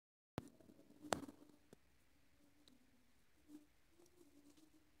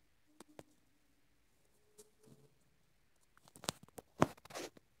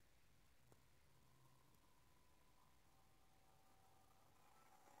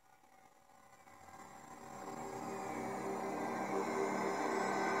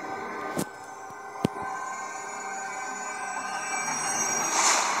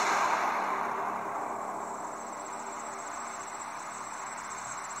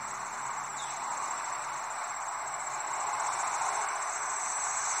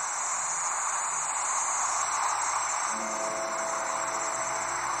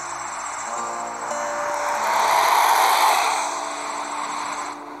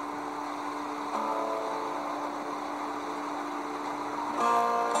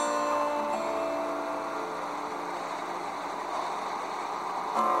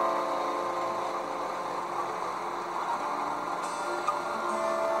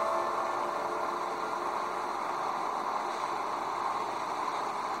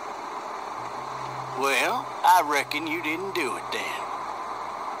Well, I reckon you didn't do it then.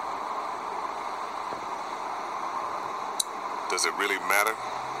 Does it really matter?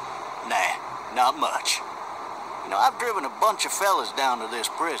 Nah, not much. You know, I've driven a bunch of fellas down to this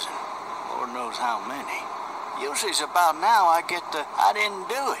prison. Lord knows how many. Usually it's about now I get the, I didn't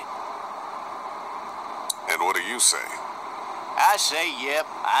do it. And what do you say? I say, yep,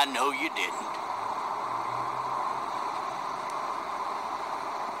 I know you didn't.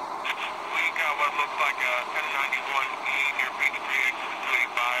 We got what looks like a 1091E near Beach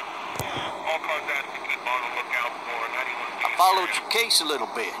 285. All cars asked to keep on the lookout for 91B. I followed your case a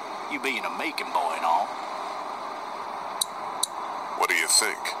little bit, you being a Macon boy and all. What do you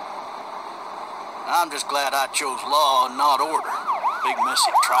think? I'm just glad I chose law and not order. Big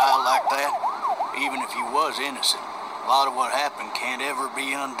messy trial like that, even if you was innocent, a lot of what happened can't ever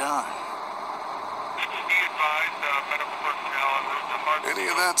be undone. Be advised, medical personnel en route to Hartford. Any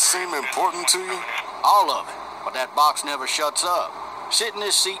of that seem important to you? All of it, but that box never shuts up. Sit in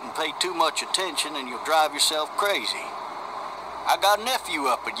this seat and pay too much attention and you'll drive yourself crazy. I got a nephew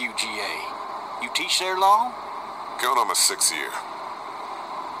up at UGA. You teach there long? Going on my 6th year.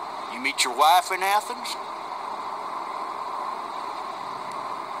 You meet your wife in Athens?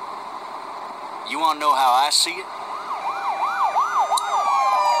 You want to know how I see it?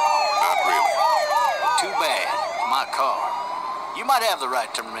 Not really. Too bad. It's my car. You might have the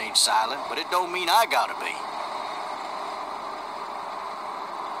right to remain silent, but it don't mean I gotta be.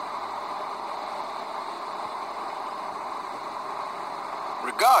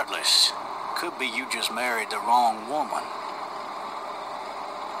 Regardless, could be you just married the wrong woman.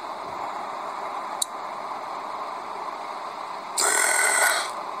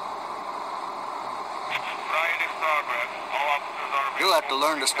 Riot in progress. All officers are You'll have to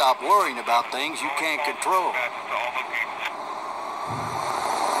learn to stop worrying about things you can't control.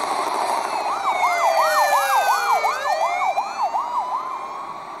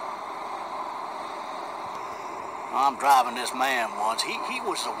 I'm driving this man once. He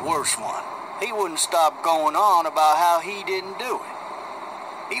was the worst one. He wouldn't stop going on about how he didn't do it.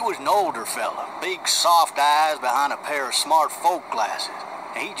 He was an older fella, big soft eyes behind a pair of smart folk glasses.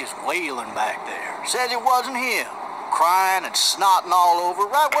 And he just wailing back there. Says it wasn't him. Crying and snotting all over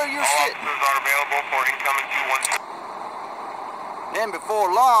right where you're sitting. All officers are available for incoming 212. Then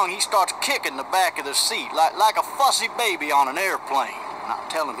before long, he starts kicking the back of the seat like a fussy baby on an airplane. And I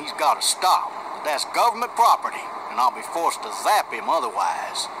tell him he's got to stop. That's government property, and I'll be forced to zap him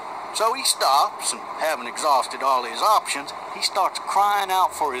otherwise. So he stops, and having exhausted all his options, he starts crying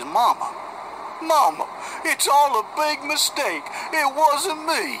out for his mama. Mama, it's all a big mistake. It wasn't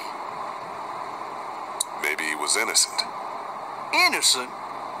me. Maybe he was innocent. Innocent?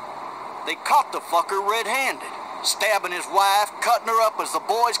 They caught the fucker red-handed, stabbing his wife, cutting her up as the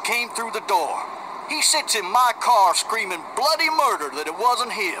boys came through the door. He sits in my car screaming bloody murder that it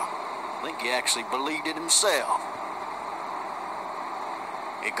wasn't him. I think he actually believed it himself.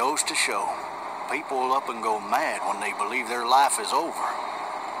 It goes to show, people will up and go mad when they believe their life is over.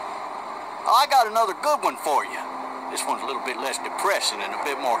 I got another good one for you. This one's a little bit less depressing and a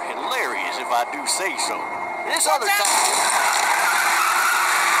bit more hilarious if I do say so. This other time...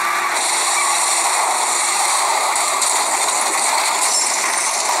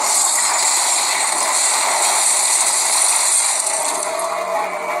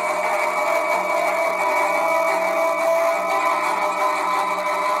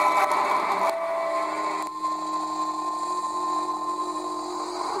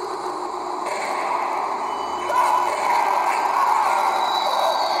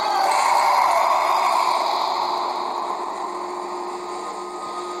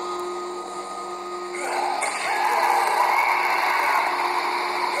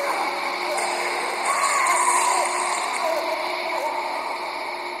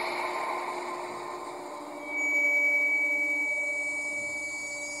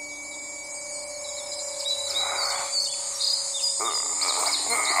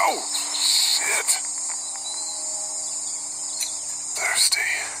 Oh, shit.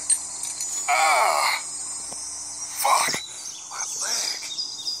 Thirsty. Ah. Fuck. My leg.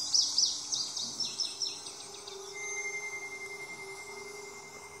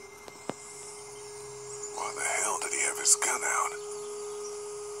 Why the hell did he have his gun out?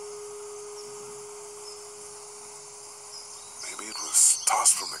 Maybe it was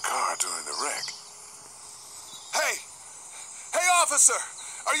tossed from the car during the wreck. Hey! Hey, officer!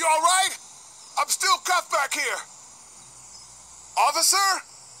 Are you all right? I'm still cuffed back here. Officer?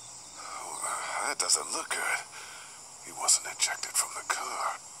 Oh, that doesn't look good. He wasn't ejected from the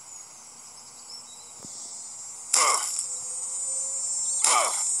car.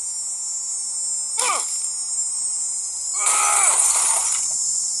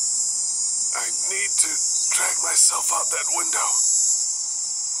 to drag myself out that window.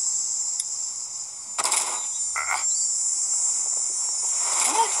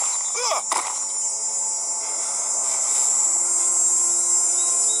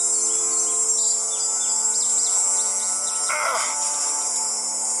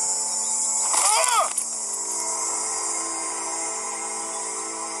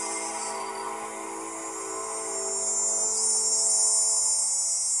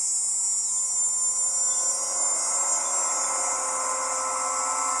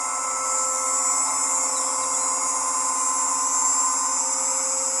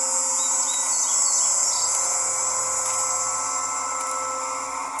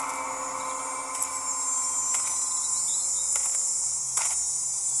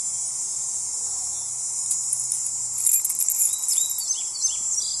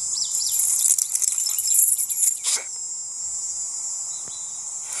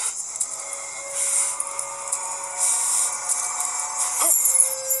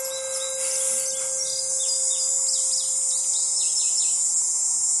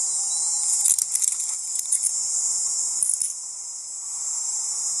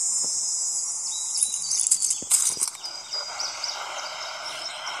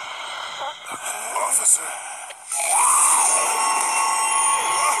 Officer.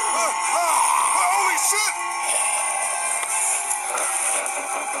 Holy shit!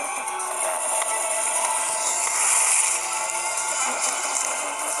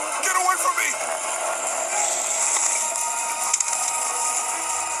 Get away from me!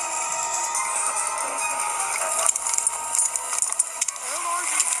 Where are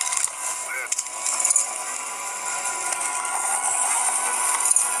you? Shit.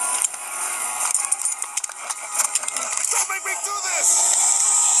 Don't make me do this!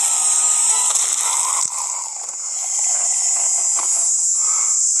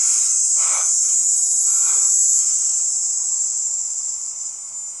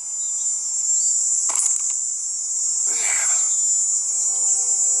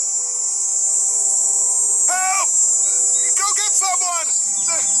 Help! Go get someone!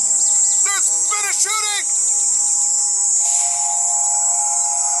 There's been a shooting!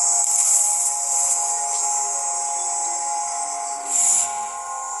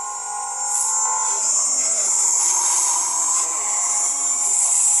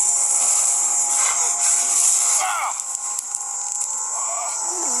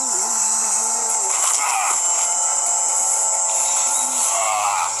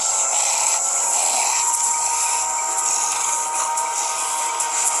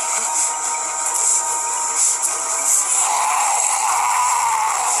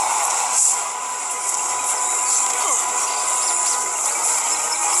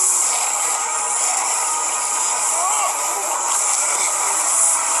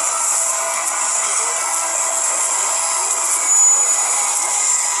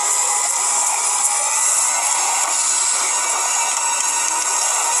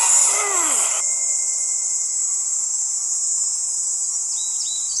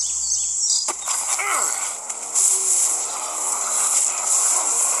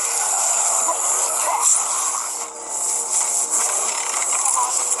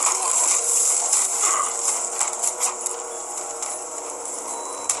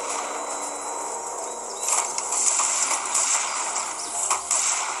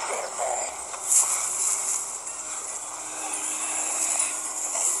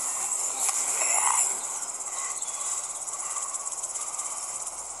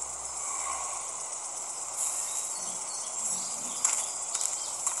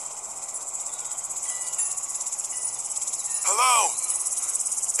 Hello?